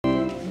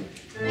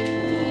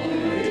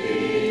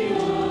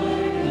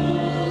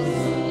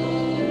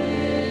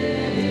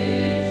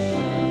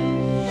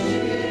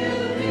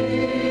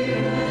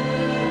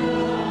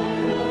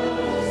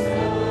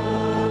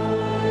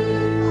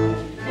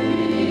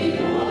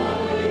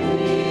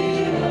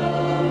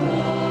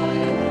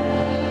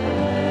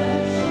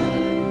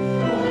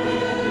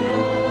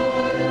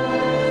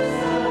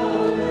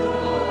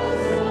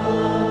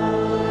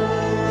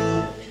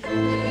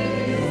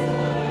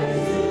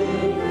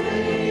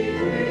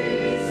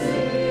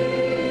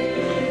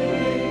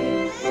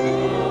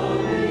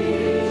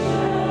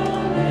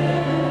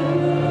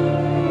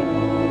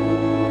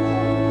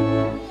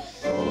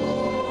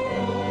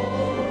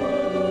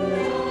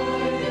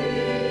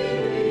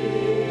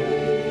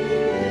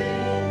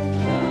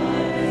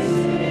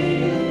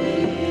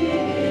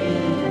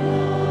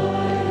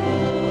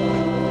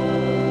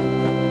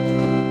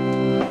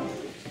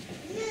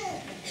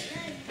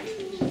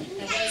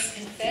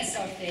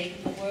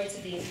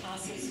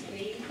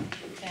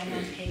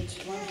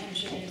page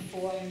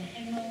 104 in the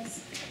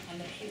hymnals, on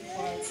the pew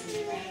cards and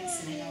the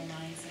racks, and in our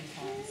minds and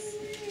hearts.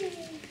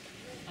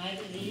 I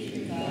believe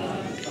in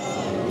God,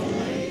 Father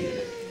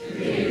Almighty,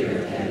 creator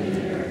of heaven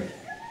and earth.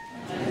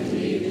 I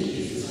believe in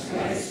Jesus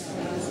Christ,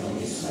 God's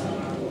only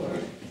Son, our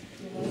Lord,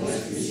 who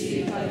was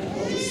conceived by the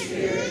Holy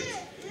Spirit,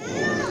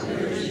 born of the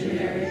Virgin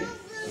Mary,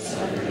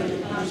 suffered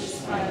under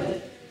Pontius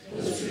Pilate,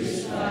 was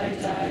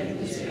crucified, died, and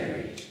was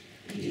buried.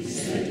 He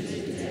descended to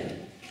the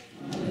dead.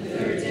 On the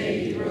third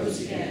day he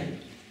rose again.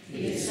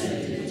 He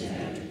ascended into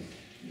heaven.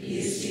 He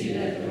is seated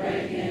at the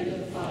right hand of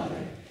the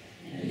Father,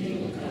 and he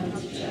will come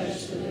to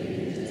judge the living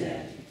and the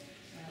dead.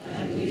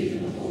 I believe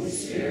in the Holy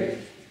Spirit,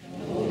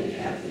 the Holy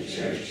Catholic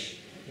Church,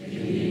 the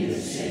communion of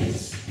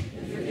saints,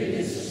 the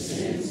forgiveness of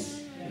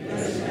sins, the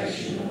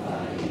resurrection of the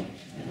body,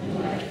 and the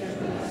life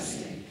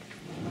everlasting.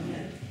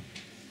 Amen.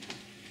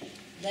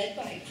 Led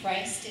by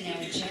Christ in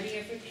our journey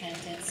of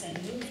repentance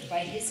and moved by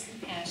his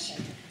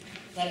compassion,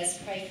 let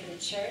us pray for the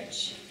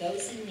Church,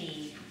 those in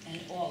need, and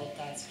all of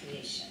God's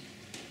creation.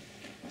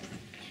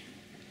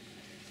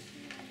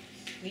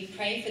 We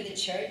pray for the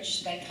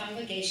Church that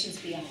congregations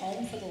be a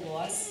home for the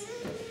lost,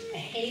 a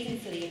haven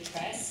for the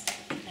oppressed,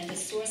 and a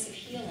source of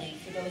healing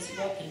for those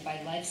broken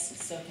by life's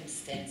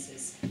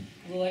circumstances.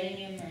 Lord, in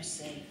your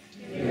mercy,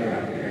 hear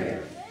our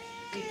prayer.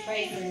 We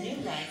pray for new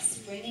life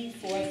springing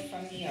forth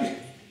from the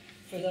earth,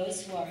 for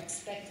those who are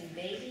expecting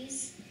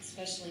babies,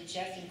 especially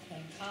Jeff and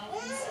Quinn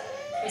Collins,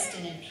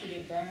 Kristen and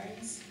Peter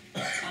Burns,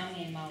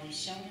 Tommy and Molly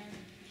Schoner,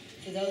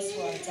 for those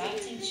who are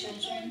adopting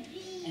children,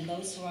 and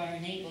those who are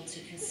unable to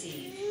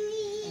conceive.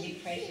 And we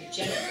pray for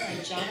Jennifer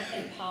and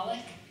Jonathan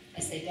Pollock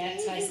as they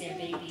baptize their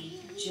baby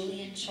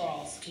Julian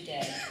Charles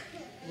today.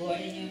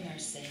 Lord, in your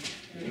mercy,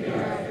 hear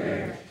our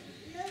prayer.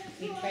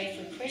 We pray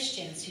for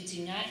Christians who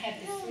do not have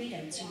the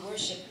freedom to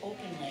worship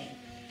openly,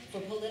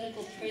 for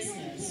political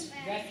prisoners,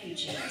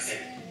 refugees,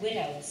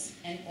 widows,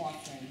 and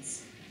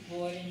orphans.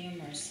 Lord, in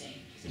your mercy,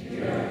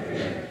 hear our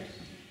prayer.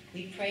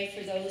 We pray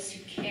for those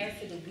who care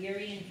for the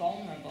weary and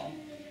vulnerable,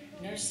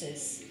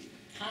 nurses,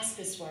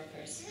 hospice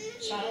workers,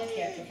 child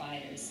care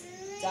providers,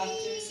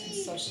 doctors, and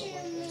social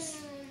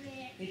workers.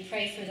 We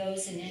pray for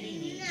those in any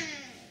need,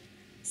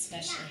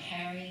 especially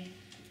Harry,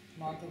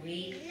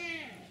 Marguerite,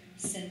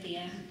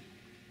 Cynthia,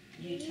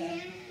 Utah,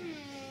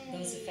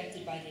 those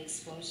affected by the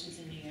explosions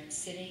in New York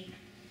City.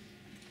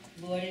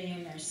 Lord, in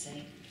your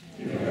mercy,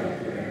 hear our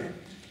prayer.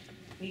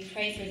 We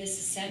pray for this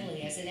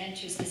assembly as it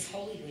enters this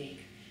Holy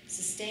Week.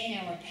 Sustain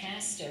our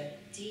pastor,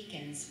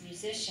 deacons,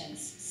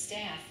 musicians,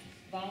 staff,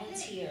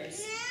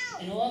 volunteers,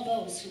 and all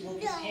those who will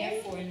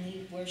prepare for and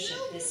lead worship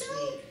this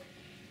week.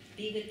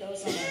 Be with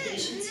those on our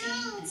vision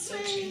team and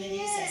search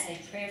committees as they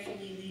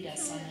prayerfully lead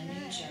us on a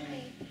new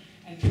journey,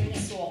 and bring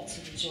us all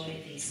to the joy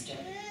of Easter.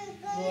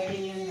 Lord,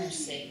 in your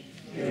mercy,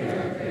 hear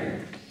our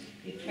prayer.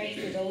 We pray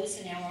for those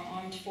in our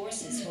armed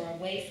forces who are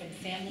away from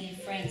family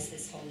and friends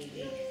this Holy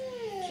Week.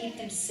 Keep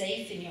them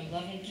safe in your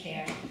loving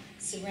care.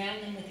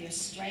 Surround them with your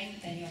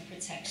strength and your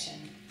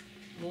protection.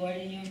 Lord,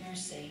 in your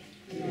mercy,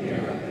 hear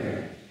our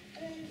prayer.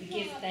 We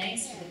give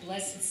thanks for the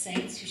blessed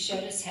saints who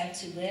showed us how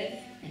to live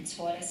and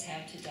taught us how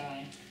to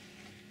die.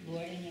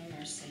 Lord, in your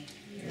mercy,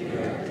 hear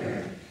our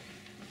prayer.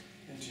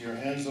 Into your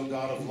hands, O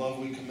God of love,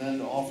 we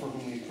commend all for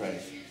whom we pray,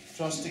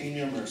 trusting in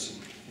your mercy.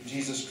 In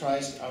Jesus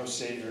Christ, our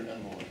Savior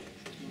and Lord.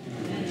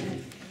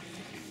 Amen.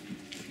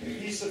 The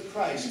peace of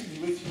Christ be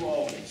with you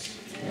always.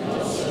 And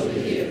also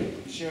with you.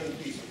 Share the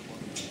peace with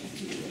one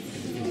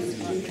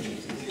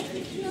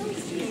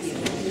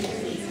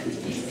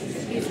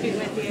Peace be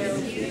with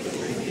you.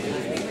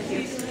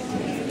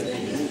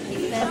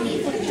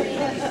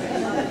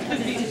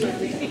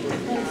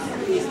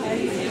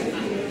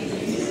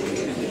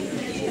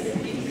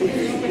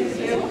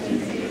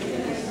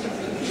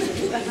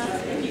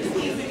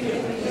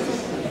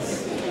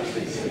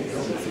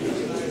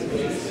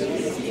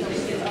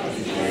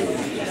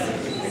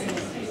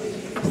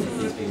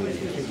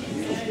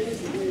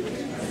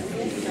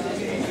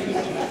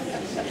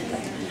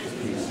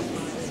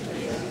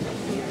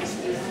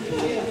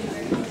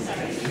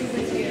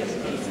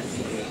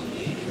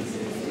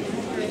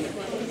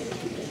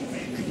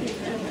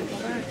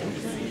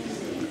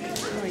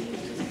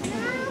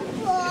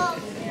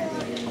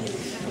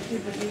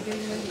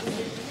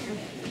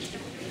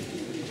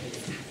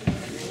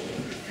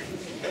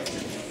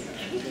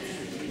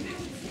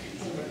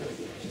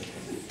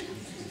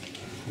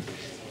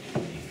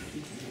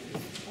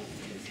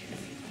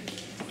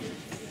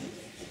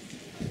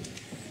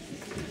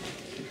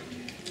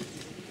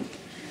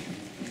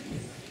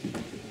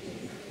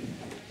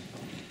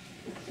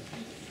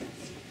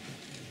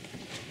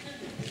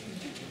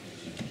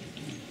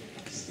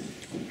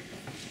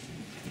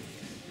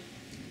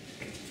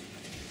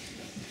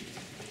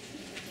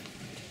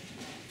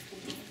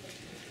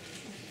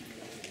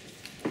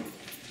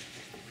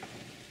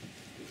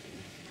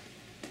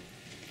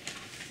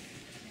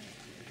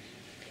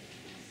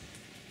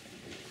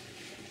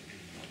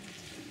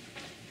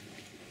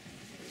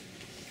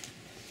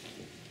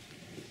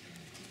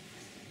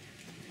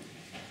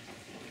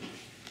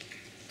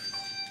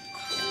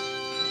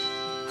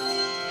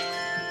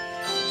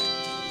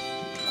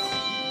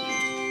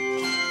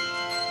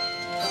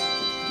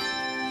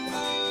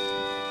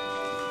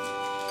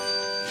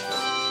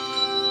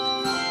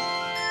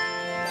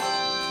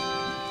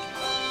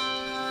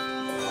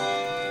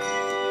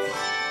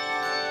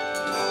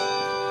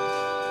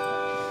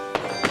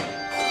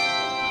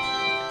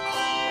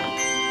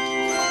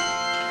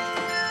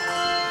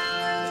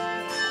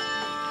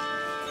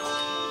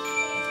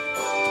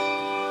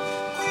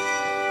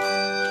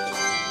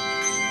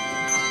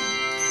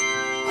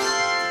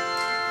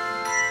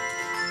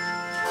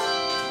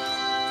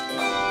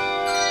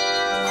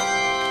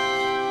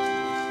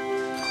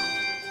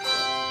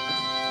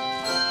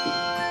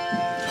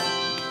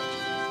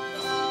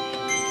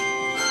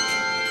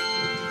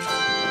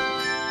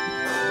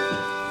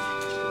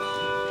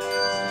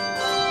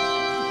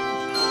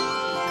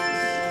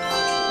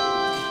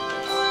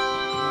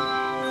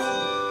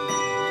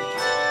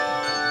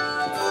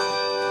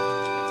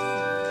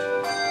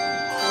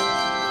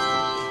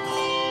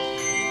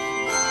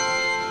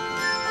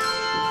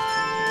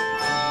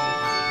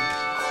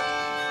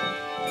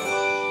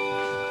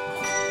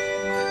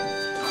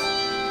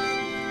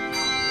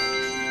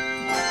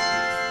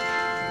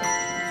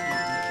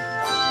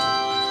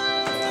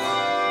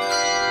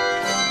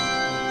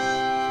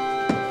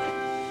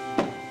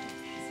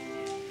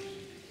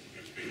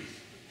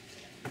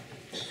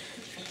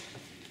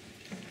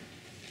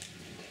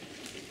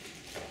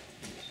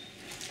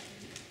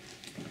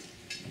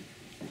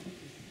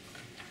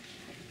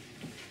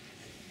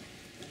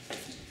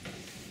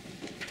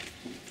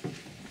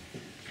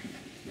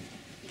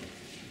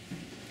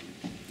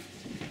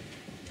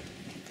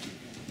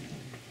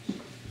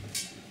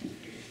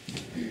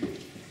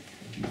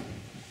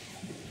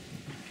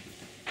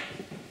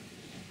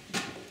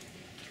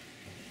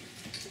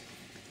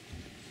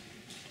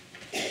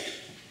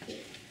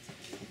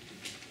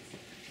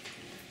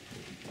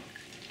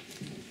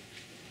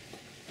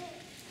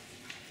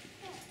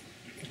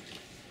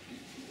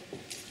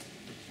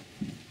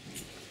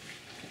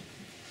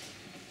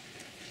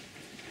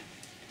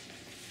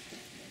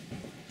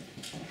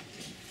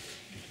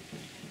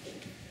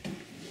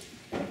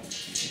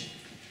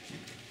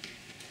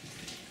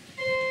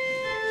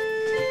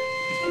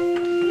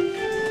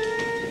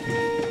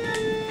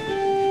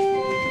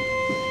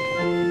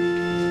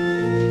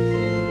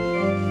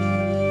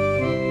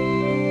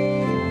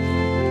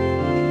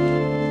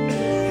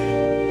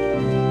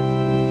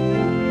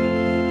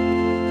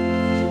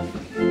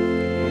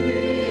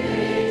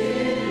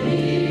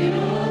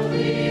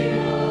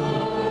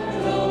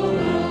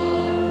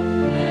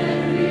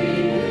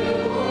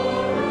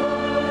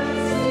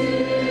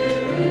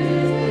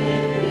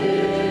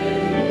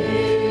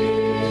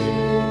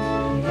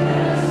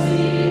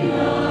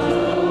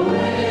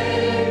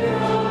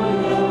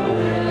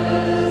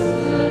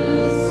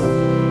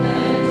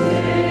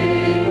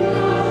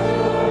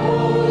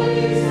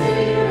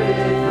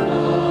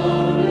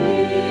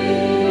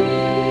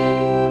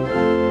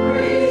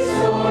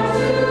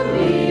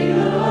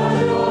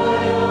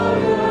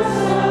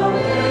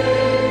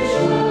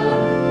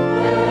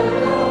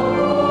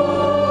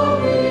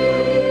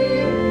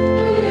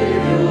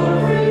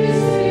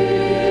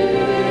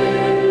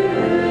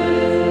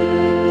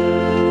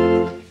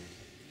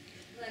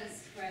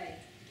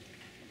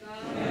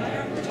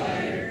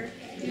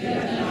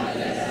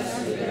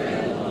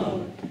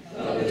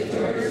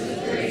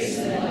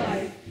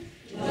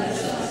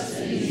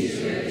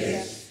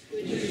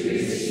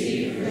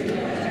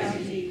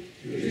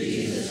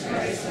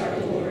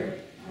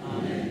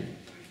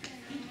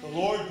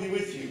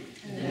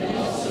 and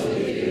also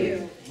with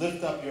you.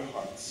 Lift up your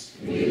hearts.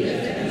 We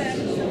lift them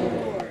to the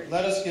Lord.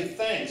 Let us give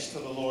thanks to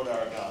the Lord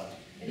our God.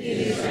 It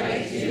is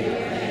right to give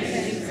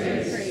thanks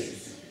and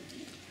praise.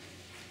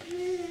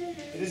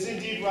 It is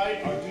indeed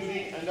right, our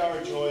duty and our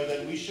joy,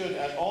 that we should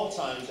at all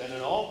times and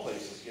in all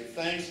places give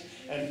thanks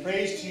and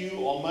praise to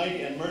you,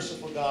 Almighty and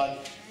merciful God,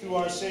 through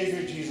our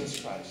Savior Jesus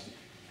Christ,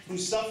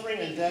 whose suffering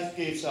and death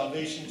gave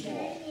salvation to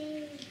all.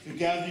 You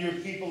gather your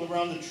people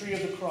around the tree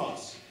of the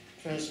cross,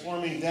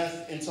 transforming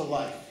death into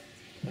life.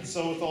 And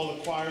so with all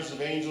the choirs of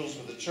angels,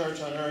 with the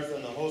church on earth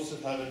and the hosts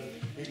of heaven,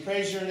 we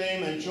praise your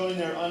name and join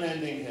their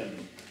unending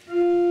hymn.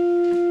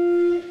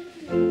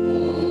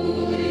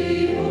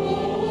 Holy,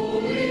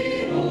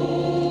 holy,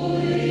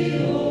 holy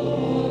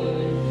Lord,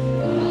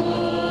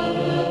 God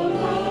of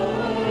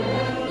power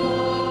and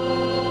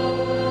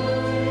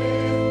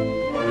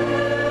might,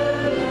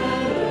 heaven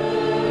and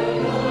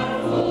earth are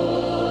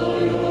full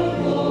of your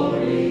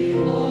glory.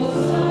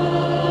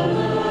 Hosanna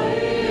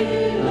in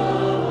the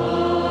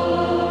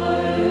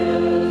highest.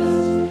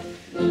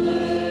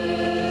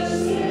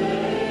 Blessed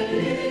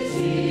is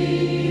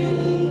he who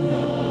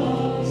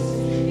comes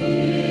in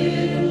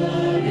the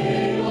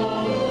name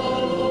of the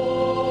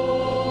Lord.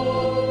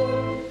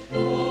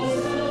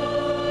 Hosanna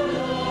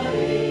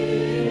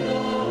in the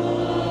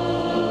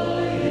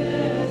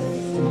highest.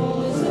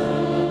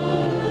 Hosanna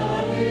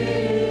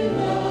in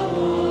the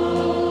highest.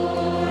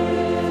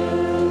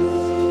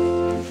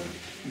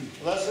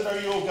 Blessed are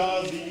you, O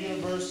God of the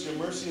universe. Your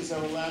mercy is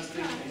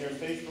everlasting, and your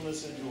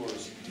faithfulness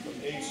endures from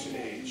age to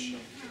age.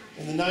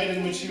 In the night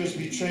in which he was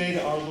betrayed,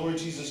 our Lord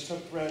Jesus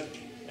took bread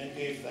and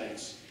gave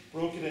thanks,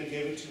 broke it and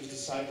gave it to his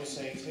disciples,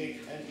 saying,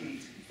 "Take and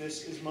eat.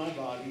 This is my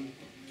body,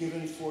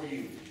 given for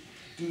you.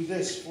 Do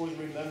this for the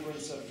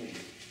remembrance of me."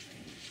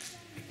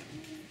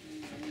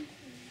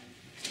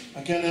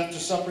 Again, after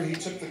supper, he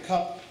took the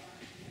cup,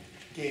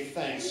 gave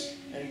thanks,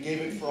 and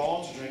gave it for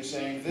all to drink,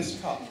 saying, "This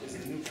cup is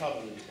the new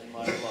covenant in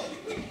my blood,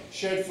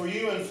 shed for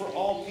you and for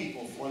all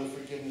people for the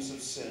forgiveness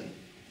of sin.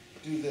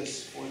 Do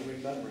this for the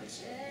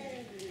remembrance of me."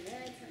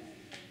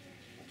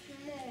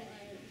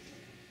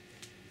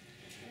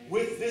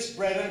 With this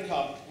bread and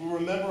cup, we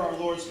remember our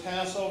Lord's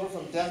Passover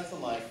from death to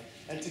life,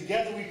 and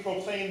together we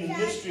proclaim the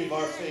mystery of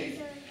our faith.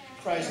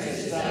 Christ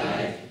has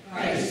died.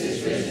 Christ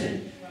is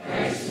risen.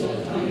 Christ will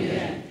come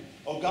again.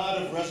 O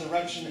God of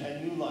resurrection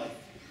and new life,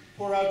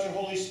 pour out your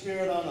Holy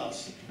Spirit on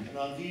us, and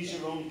on these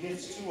your own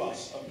gifts to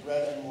us of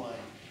bread and wine.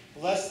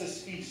 Bless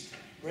this feast.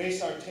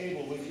 Grace our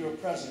table with your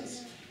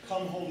presence.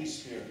 Come, Holy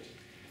Spirit.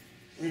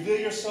 Reveal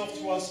yourself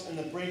to us in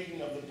the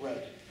breaking of the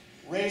bread.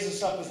 Raise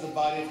us up as the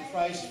body of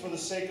Christ for the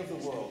sake of the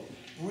world.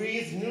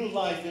 Breathe new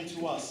life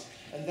into us,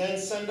 and then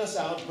send us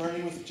out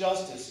burning with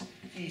justice,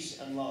 peace,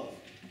 and love.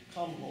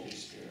 Come, Holy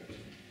Spirit.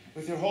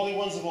 With your holy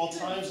ones of all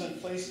times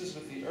and places,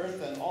 with the earth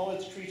and all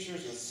its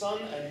creatures, with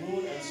sun and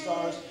moon and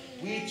stars,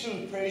 we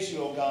too praise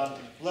you, O God,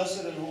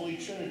 blessed and holy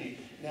Trinity,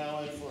 now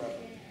and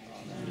forever.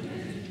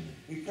 Amen.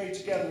 We pray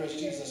together as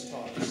Jesus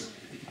taught us.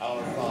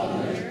 Our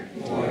Father,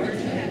 who art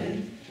in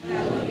heaven,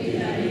 hallowed be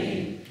thy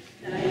name.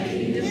 Thy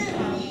kingdom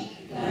come,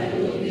 thy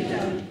will be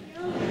done,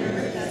 on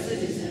earth as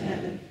it is in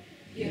heaven.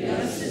 Give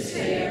us this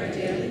day our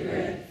daily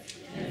bread,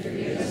 and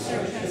forgive us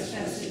our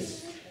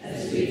trespasses,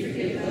 as we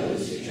forgive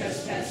those who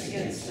trespass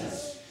against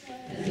us.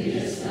 And lead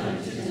us not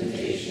into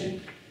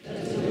temptation,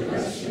 but deliver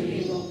us from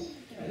evil.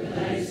 For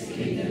thine is the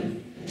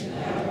kingdom, and the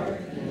power,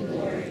 and the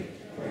glory,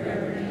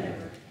 forever and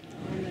ever.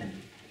 Amen.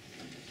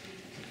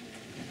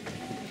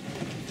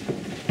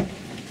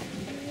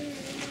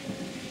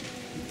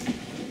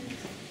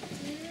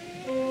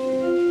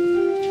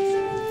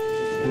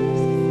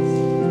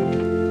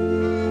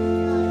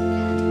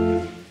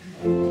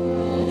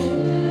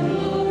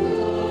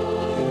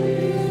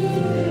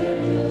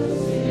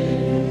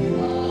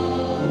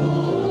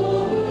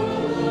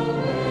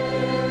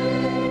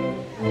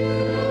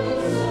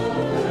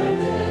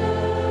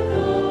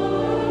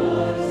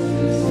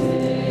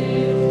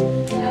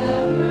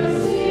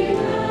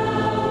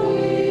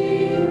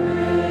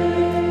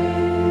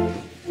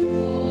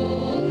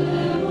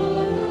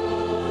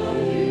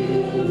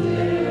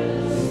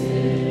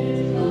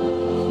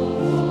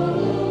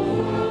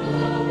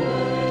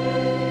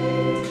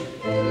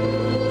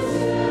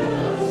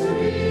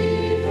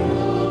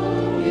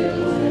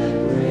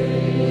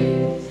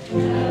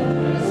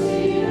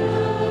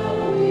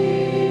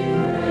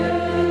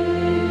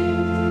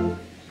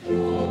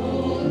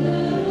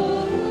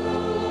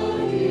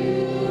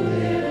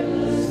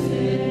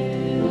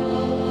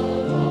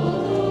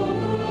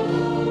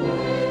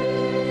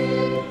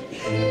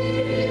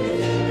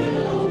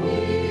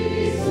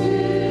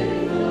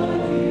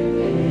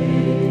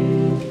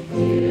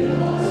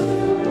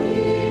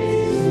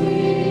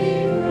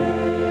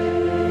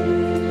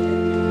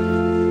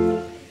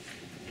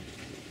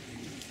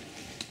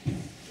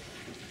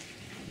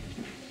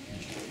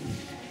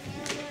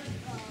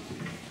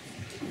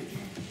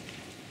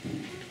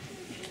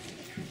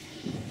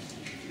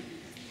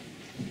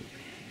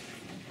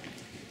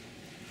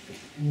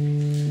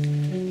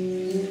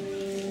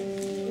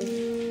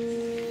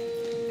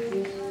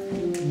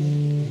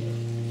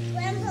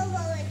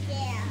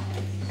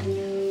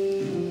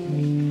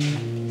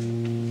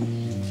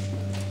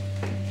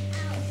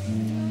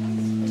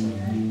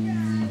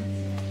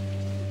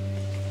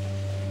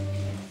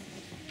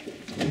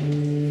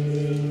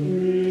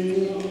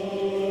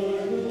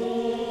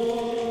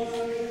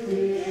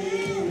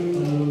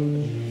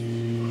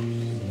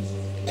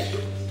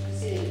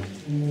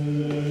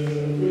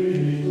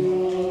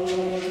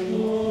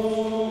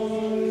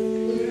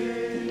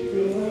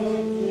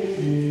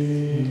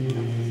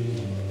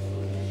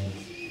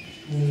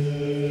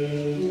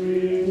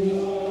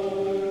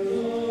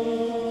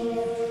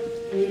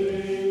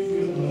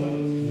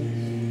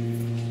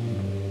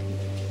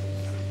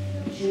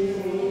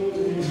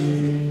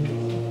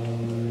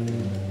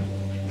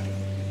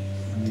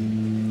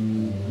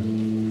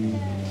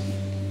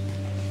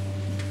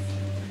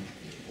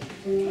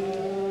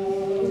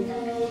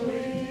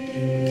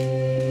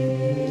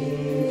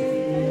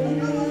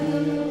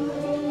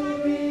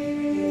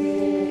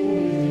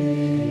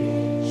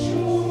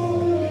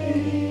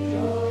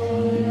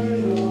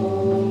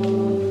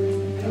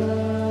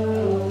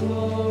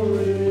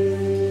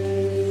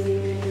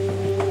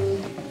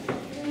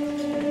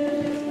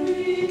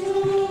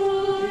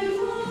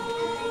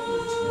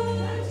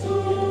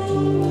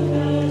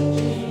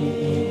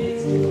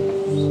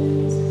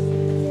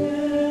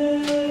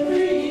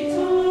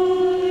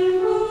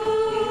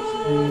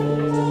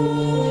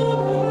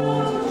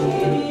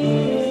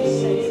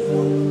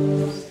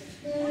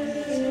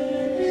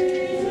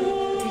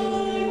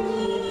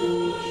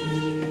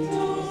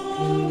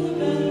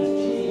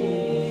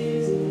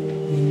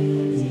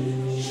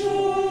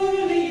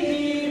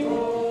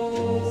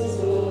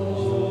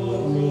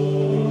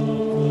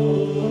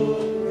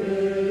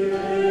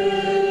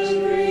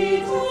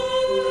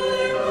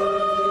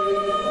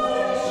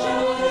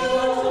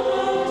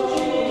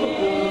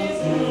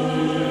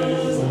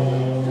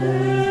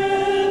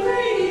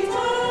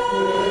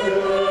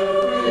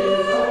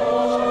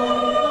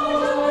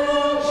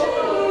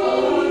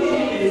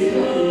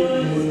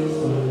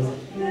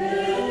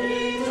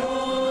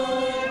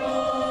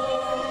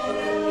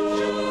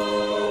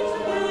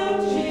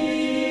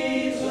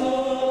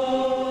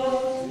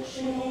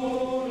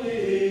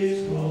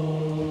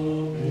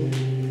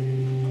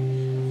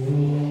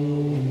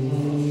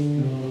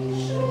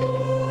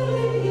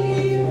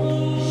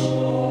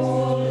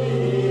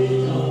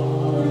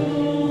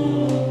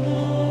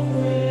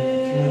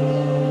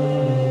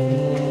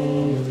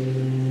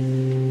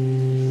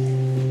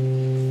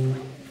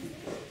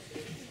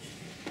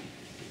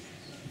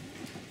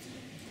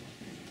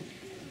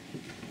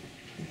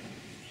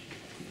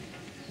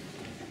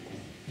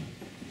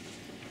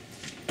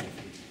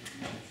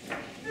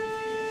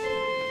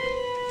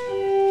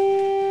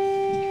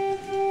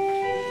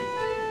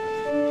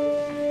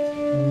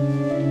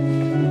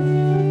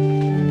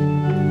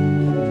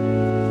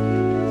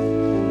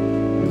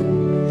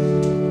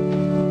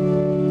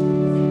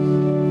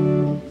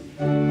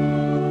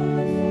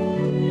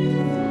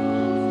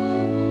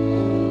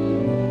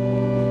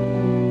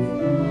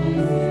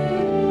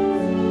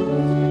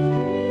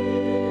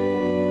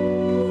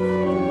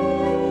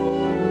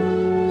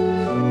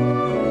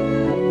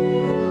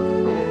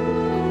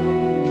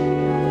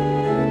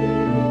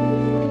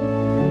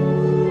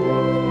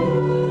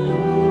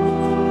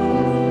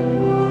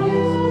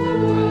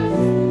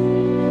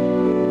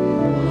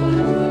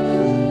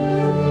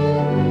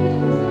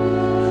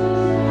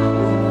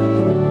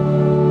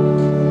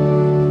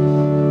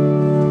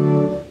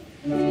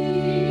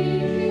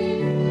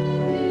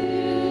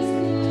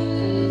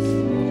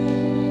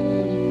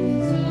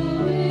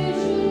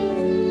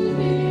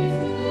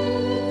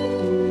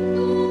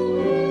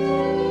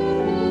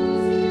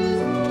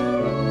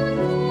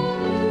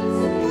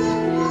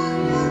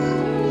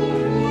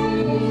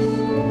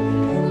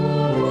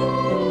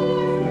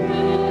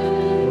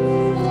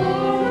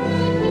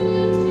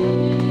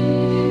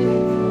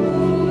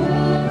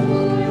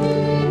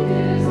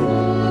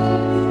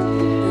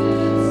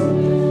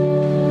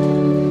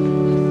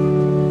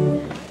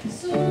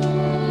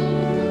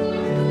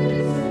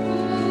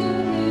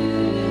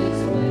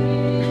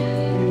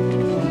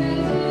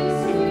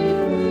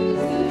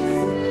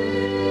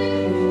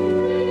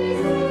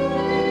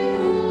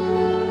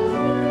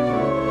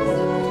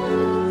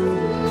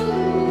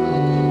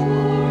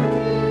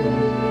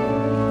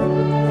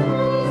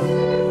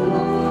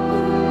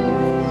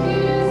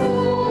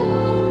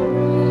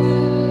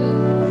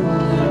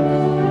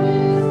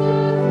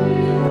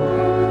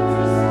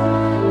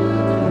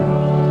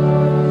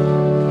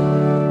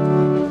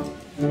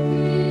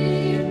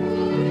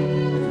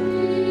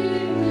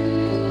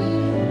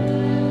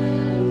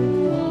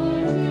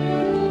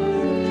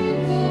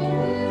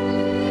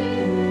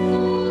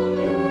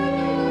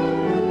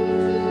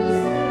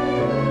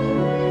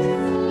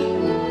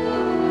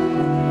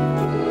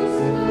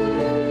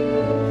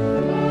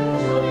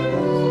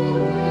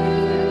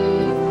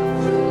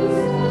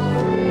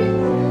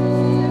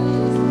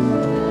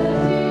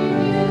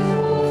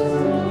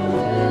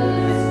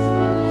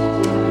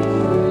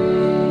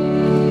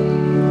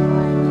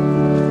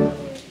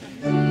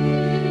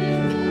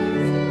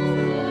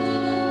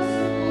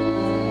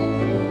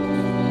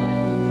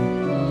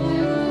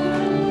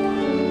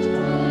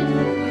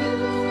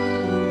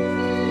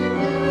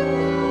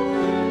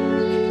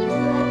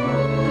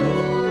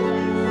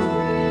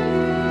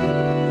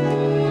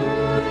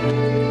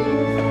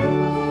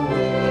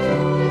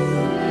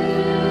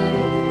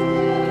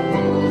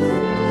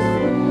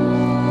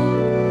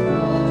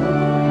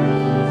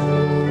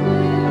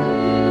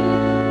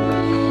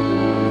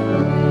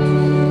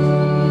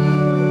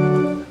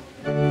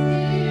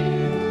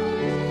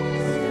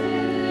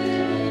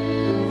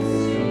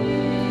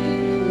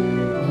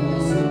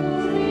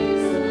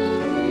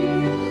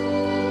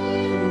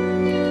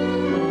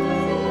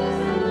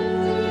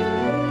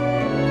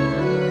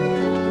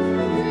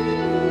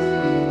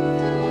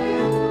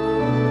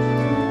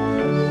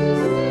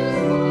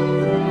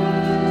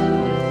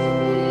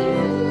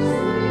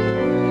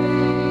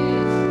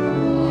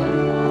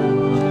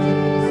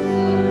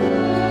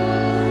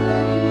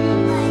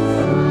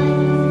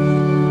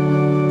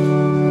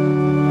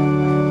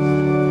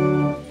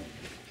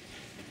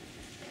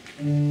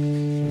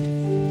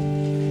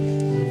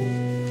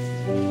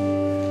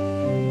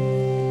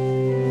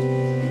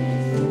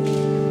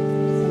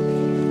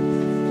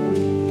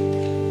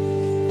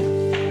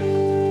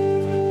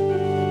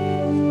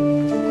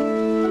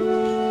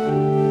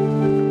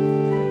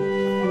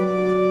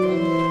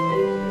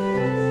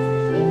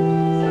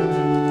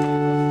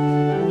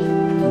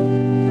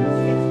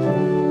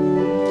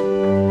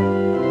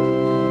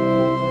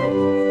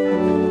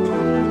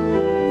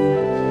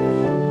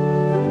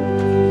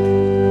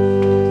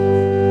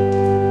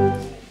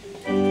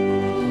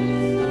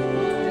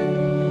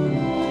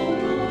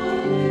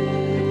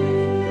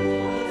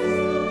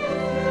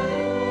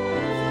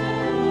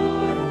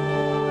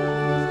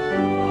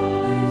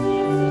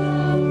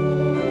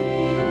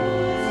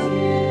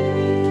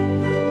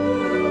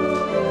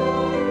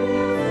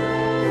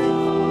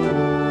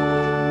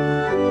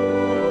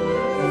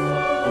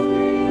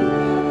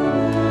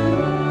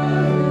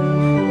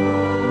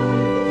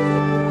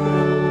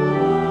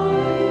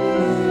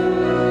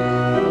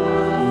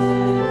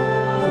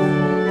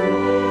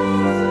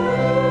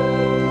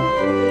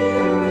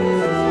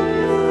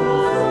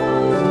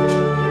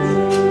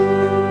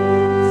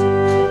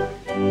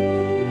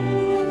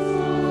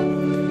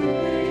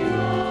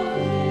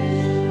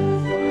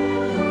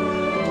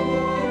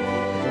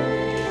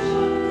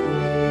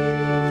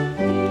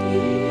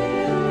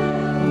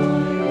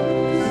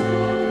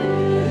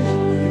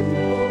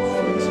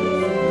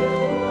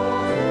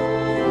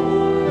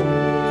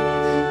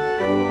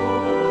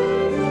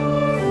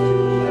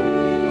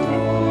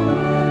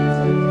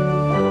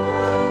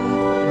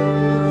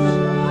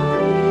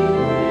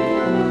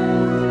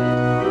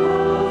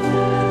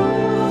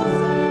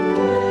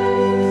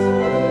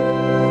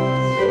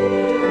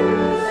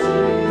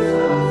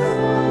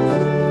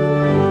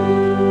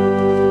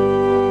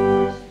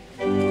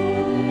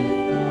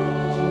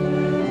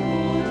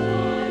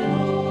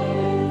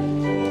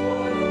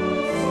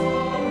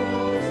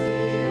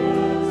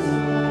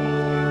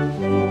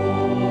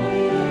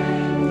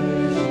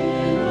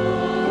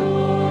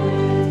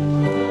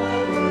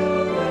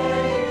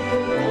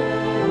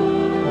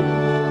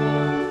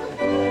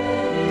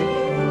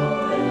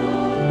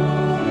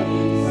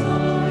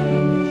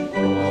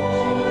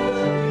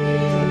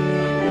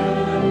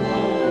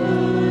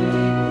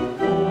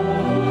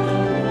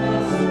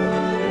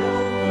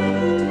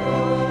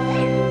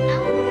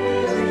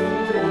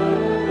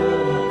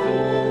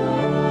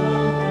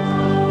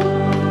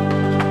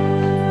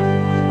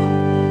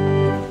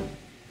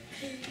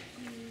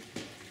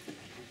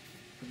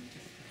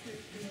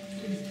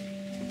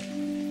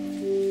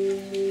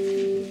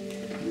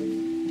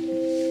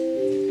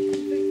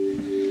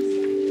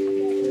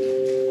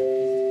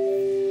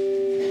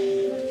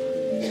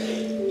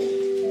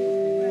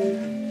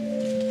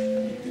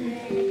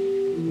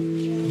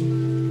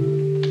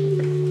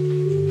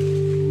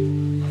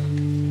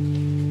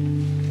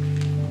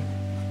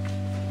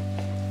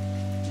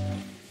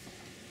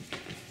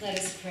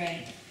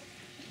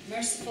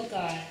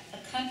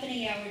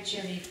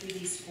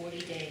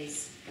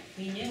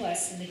 Renew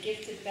us in the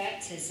gift of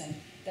baptism,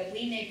 that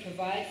we may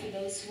provide for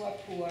those who are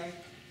poor,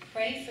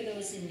 pray for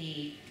those in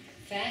need,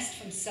 fast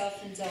from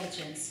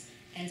self-indulgence,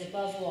 and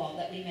above all,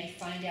 that we may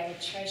find our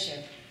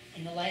treasure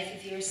in the life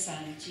of your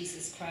Son,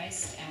 Jesus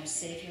Christ, our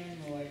Savior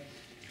and Lord.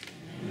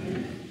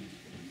 Amen.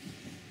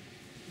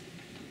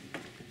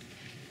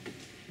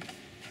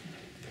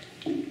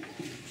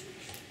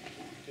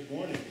 Good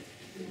morning.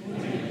 Good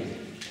morning.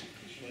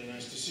 It's really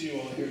nice to see you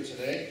all here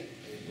today.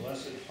 A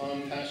blessed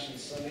Palm Passion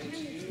Sunday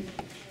to you.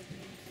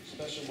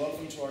 Special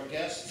welcome to our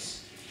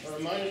guests. A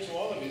reminder to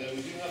all of you that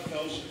we do have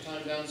fellowship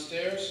time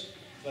downstairs.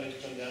 If you'd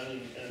like to come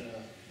down and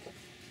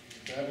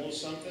grab a little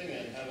something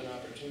and have an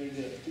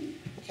opportunity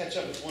to catch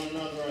up with one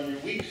another on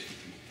your week.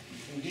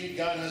 Indeed,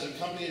 God has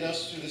accompanied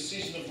us through the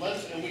season of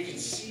Lent, and we can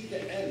see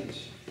the end,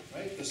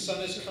 right? The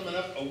sun is coming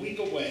up a week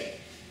away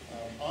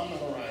on the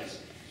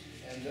horizon.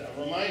 And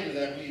a reminder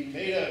that we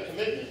made a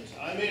commitment.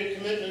 I made a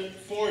commitment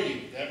for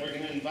you that we're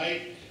going to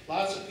invite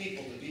lots of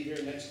people to be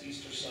here next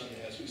Easter Sunday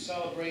as we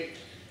celebrate.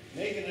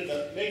 Make it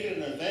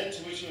an event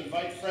to which you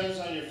invite friends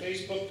on your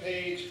Facebook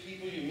page,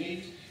 people you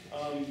meet.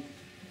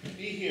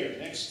 Be here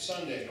next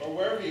Sunday, or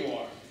wherever you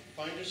are.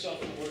 Find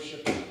yourself in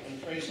worship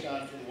and praise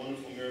God for the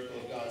wonderful miracle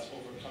of God's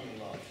overcoming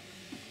love.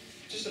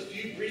 Just a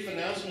few brief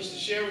announcements to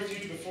share with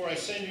you before I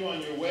send you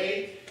on your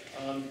way.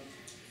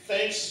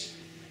 Thanks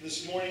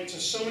this morning to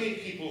so many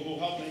people who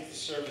helped make the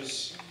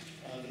service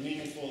the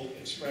meaningful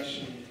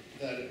expression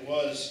that it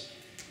was.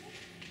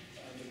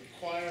 The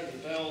choir, the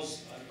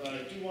bells, but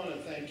I do want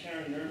to thank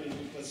Karen Nerman,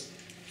 who puts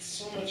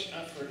so much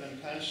effort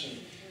and passion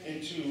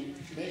into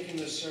making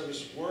this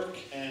service work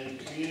and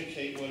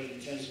communicate what it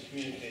intends to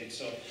communicate.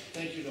 So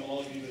thank you to all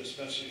of you, but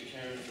especially to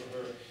Karen for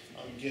her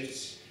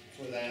gifts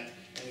for that.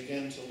 And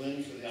again, to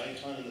Lynn for the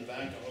icon in the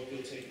back. I hope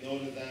you'll take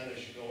note of that as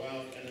you go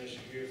out and as you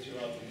hear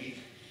throughout the week.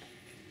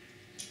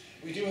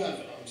 We do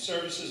have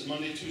services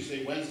Monday,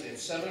 Tuesday, Wednesday at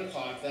 7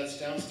 o'clock. That's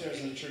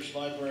downstairs in the church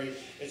library.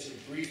 It's a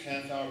brief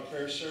half-hour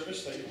prayer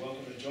service that you're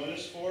welcome to join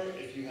us for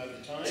if you have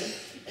the time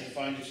and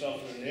find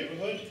yourself in the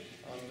neighborhood.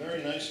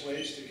 Very nice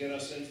ways to get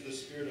us into the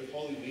spirit of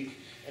Holy Week.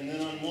 And then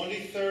on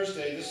Monday,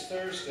 Thursday, this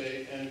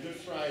Thursday, and Good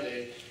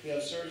Friday, we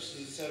have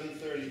services at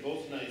 7:30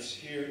 both nights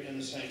here in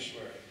the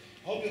sanctuary.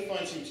 I hope you'll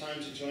find some time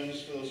to join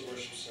us for those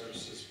worship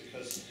services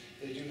because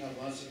they do have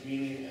lots of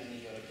meaning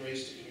and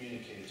grace to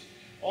communicate.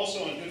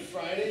 Also on Good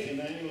Friday,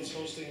 Emmanuel is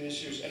hosting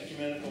this year's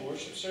ecumenical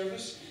worship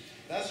service.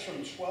 That's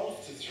from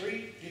 12 to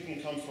 3. You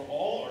can come for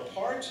all or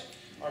part.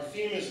 Our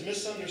theme is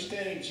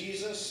misunderstanding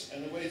Jesus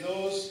and the way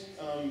those,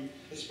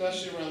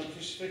 especially around the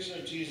crucifixion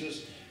of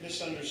Jesus,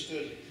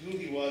 misunderstood who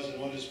he was and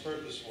what his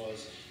purpose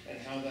was and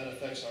how that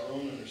affects our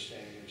own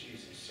understanding of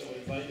Jesus. So I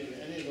invite you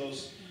to any of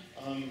those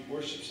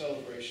worship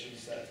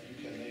celebrations that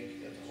you can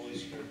make, that the Holy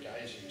Spirit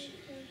guides you to.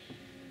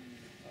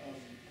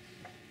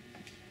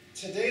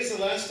 Today is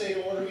the last day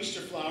to order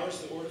Easter flowers.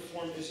 The order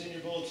form is in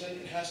your bulletin.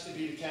 It has to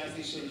be to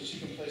Kathy so that she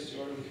can place the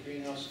order with the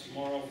greenhouse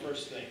tomorrow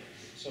first thing.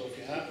 So if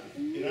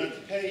you don't have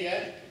to pay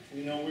yet.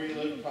 We know where you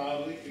live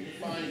probably. We can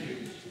find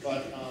you.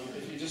 But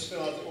if you just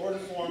fill out the order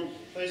form,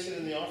 place it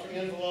in the offering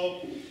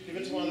envelope, give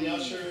it to one of the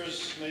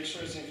ushers, make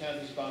sure it's in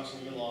Kathy's box in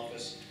the middle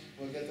office.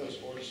 We'll get those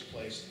orders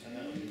placed, and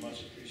that would be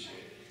much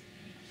appreciated.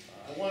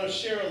 I want to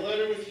share a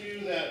letter with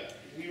you that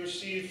we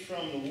received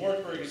from the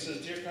Wartburg. It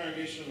says, Dear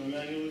Congregation of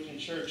Emmanuel Lutheran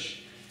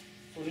Church,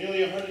 for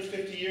nearly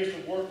 150 years,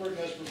 the Wartburg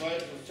has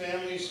provided for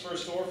families,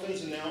 first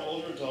orphans and now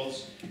older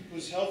adults,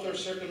 whose health or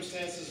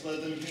circumstances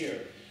led them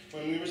here.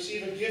 When we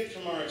receive a gift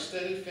from our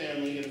extended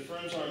family, it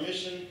affirms our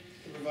mission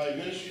to provide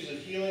ministries of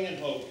healing and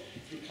hope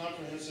through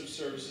comprehensive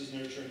services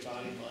nurturing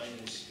body, mind,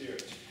 and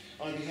spirit.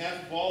 On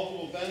behalf of all who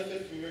will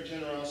benefit from your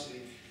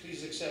generosity,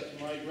 please accept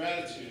my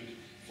gratitude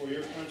for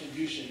your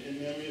contribution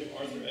in memory of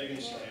Arthur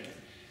Eggensteiner.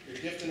 Your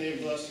gift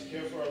enabled us to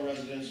care for our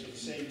residents with the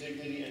same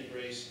dignity and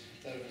grace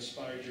that have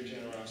inspired your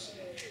generosity.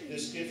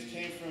 This gift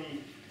came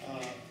from,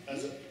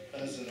 as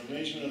an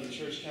arrangement of the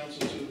Church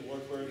Council to the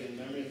Wartburg in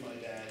memory of my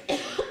dad.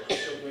 I'm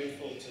so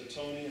grateful to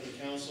Tony and the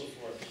Council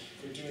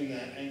for doing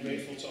that, and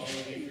grateful to all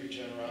of you for your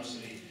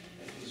generosity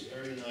and for this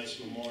very nice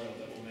memorial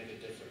that will make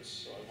a difference.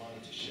 So I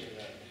wanted to share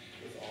that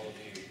with all of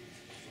you.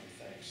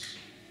 My thanks.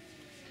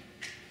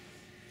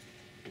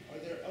 Are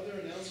there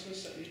other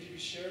announcements that need to be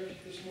shared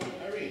this morning?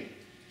 Irene?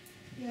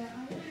 Yeah,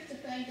 I wanted to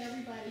thank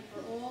everybody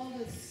for all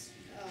this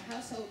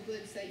household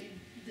goods that you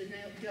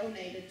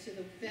donated to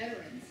the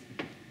veterans.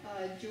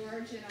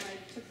 George and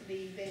I took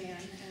the van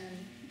and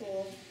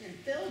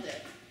filled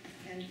it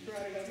and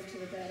brought it over to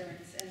the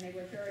veterans, and they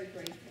were very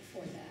grateful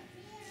for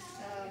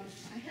that.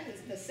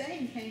 The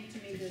saying came to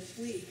me this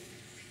week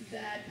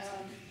that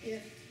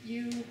if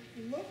you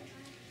look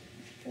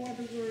for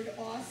the word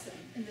awesome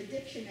in the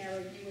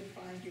dictionary, you would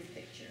find your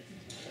picture.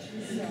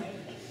 So,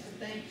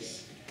 thank you.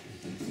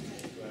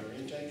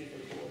 Irene, thank you for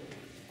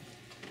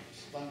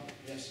the word.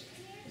 Yes?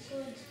 It's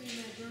going to be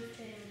my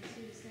birthday on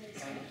Tuesday.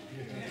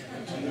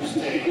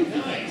 Tuesday,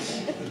 nice.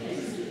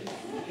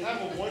 Have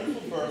a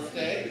wonderful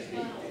birthday.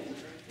 You're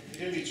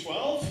going to be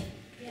 12?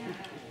 Yeah.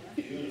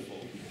 Beautiful.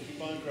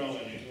 Keep on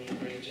growing. You're doing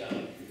a great job.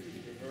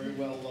 You're very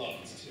well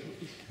loved,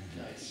 too.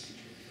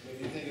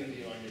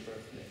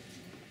 birthday.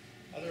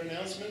 Other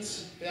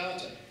announcements?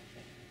 Beata?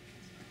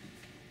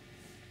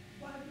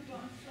 While we were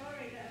in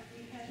Florida,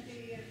 we had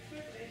the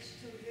privilege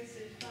to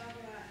visit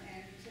Barbara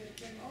and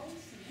Jim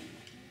Olsen,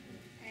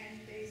 and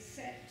they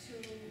said to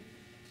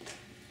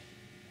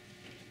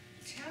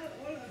tell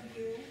all of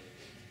you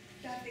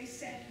that they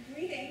send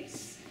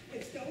greetings.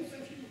 It's those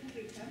of you who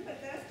remember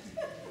that,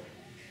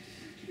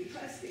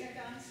 because they are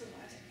gone so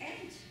much.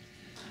 And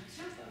on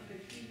top of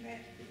it, we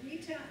met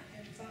Rita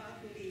and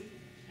Barbara.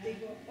 They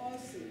were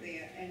also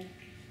there, and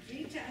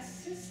Rita's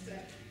sister,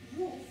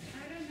 Ruth,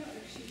 I don't know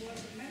if she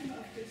was a member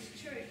of this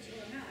church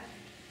or not,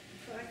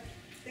 but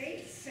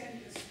they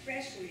send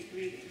especially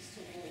greetings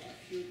to all of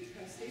you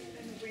because they've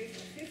been away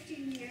for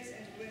 15 years,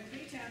 and when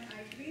Rita and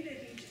I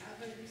greeted each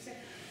other, we said,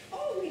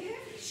 oh, we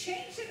haven't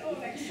changed it all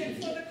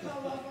except for the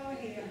color of our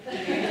hair.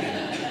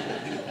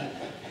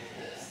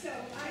 So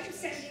I'm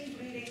sending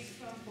greetings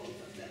from both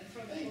of them,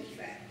 from both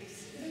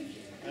families. Thank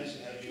you. Nice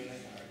to have you and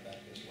Eckhart back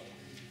as well.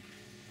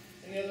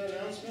 Any other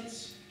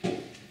announcements?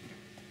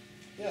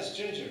 Yes,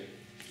 Ginger.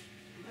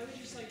 I would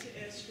just like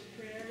to ask for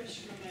prayers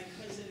for my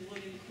cousin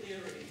William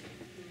Cleary,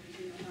 who is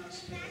in the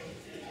hospital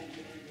and in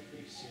a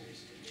very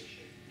serious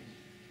condition,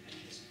 and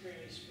just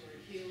prayers for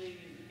healing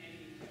and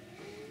any that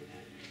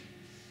may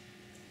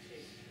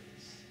take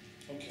place.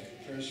 Okay,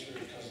 prayers for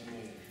your cousin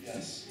William.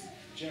 Yes.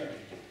 Jerry.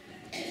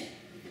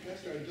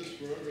 Pastor, I just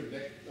remember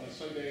next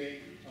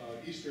Sunday,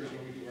 Easter is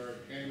when we do our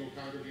annual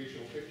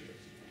congregational picture.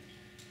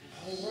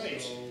 All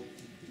right. So,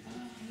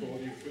 for all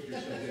you put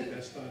your Sunday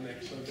best on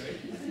next Sunday.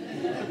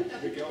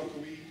 Miguel,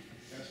 can we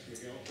ask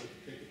Miguel to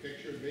take a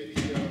picture? Maybe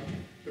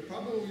the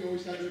problem we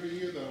always have every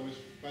year, though, is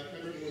by the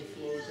time everyone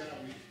flows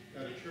out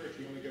at a church,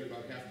 we only get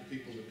about half the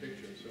people in the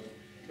picture. So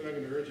what I'm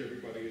going to urge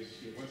everybody is,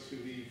 once you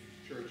leave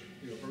church,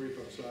 hurry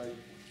up outside.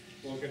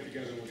 We'll get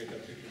together and we'll get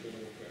that picture done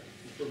real quick.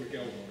 For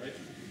Miguel, though, right?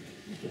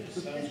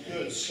 Sounds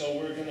good. So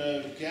we're going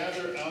to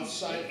gather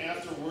outside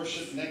after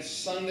worship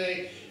next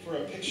Sunday for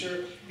a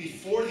picture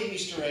before the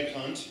Easter egg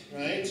hunt,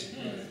 right?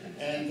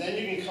 And then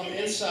you can come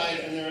inside,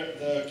 and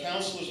the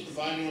council is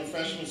providing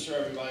refreshments for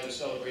everybody to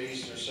celebrate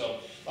Easter. So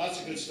lots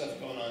of good stuff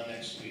going on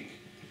next week.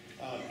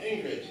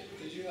 Ingrid,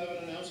 did you have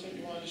an announcement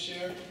you wanted to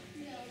share?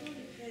 Yeah, I want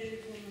to pray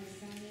for my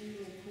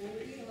son-in-law,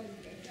 Corey, who has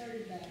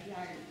very bad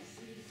diabetes.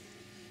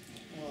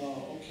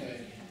 Oh, okay.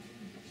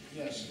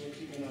 Yes, we'll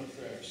keep him on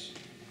prayers.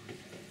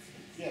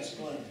 Yes,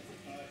 Glenn.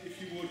 If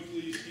you would,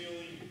 please,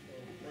 healing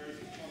or prayers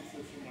of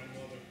comfort for my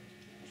mother.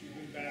 She's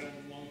been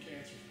battling lung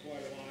cancer for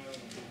quite a while,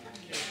 and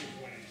cancer's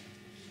winning.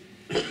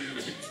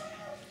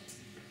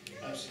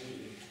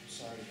 Absolutely.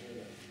 Sorry to hear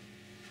that.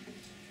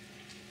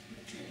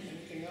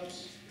 Anything else?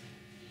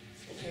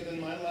 Okay, then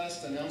my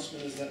last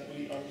announcement is that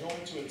we are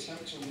going to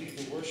attempt to lead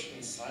the worship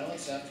in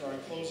silence after our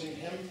closing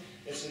hymn.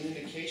 It's an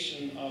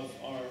indication of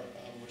our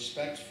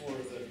respect for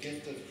the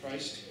gift of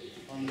Christ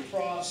on the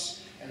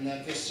cross, and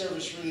that this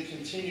service really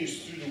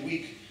continues through the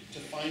week to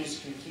find its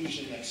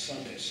conclusion next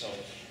Sunday. So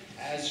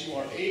as you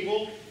are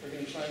able, we're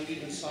going to try and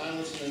leave in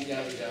silence and then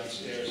gather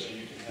downstairs so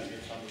you can have your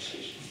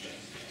conversation.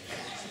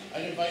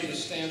 I'd invite you to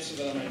stand so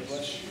that I might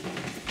bless you.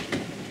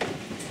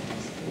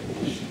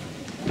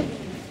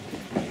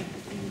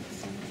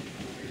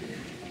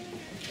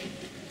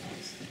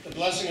 The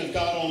blessing of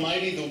God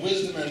Almighty, the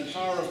wisdom and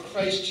power of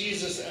Christ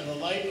Jesus, and the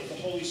light of the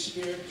Holy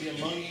Spirit be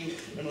among you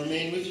and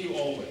remain with you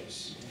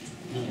always.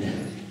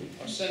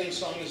 Our setting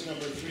song is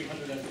number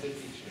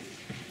 353.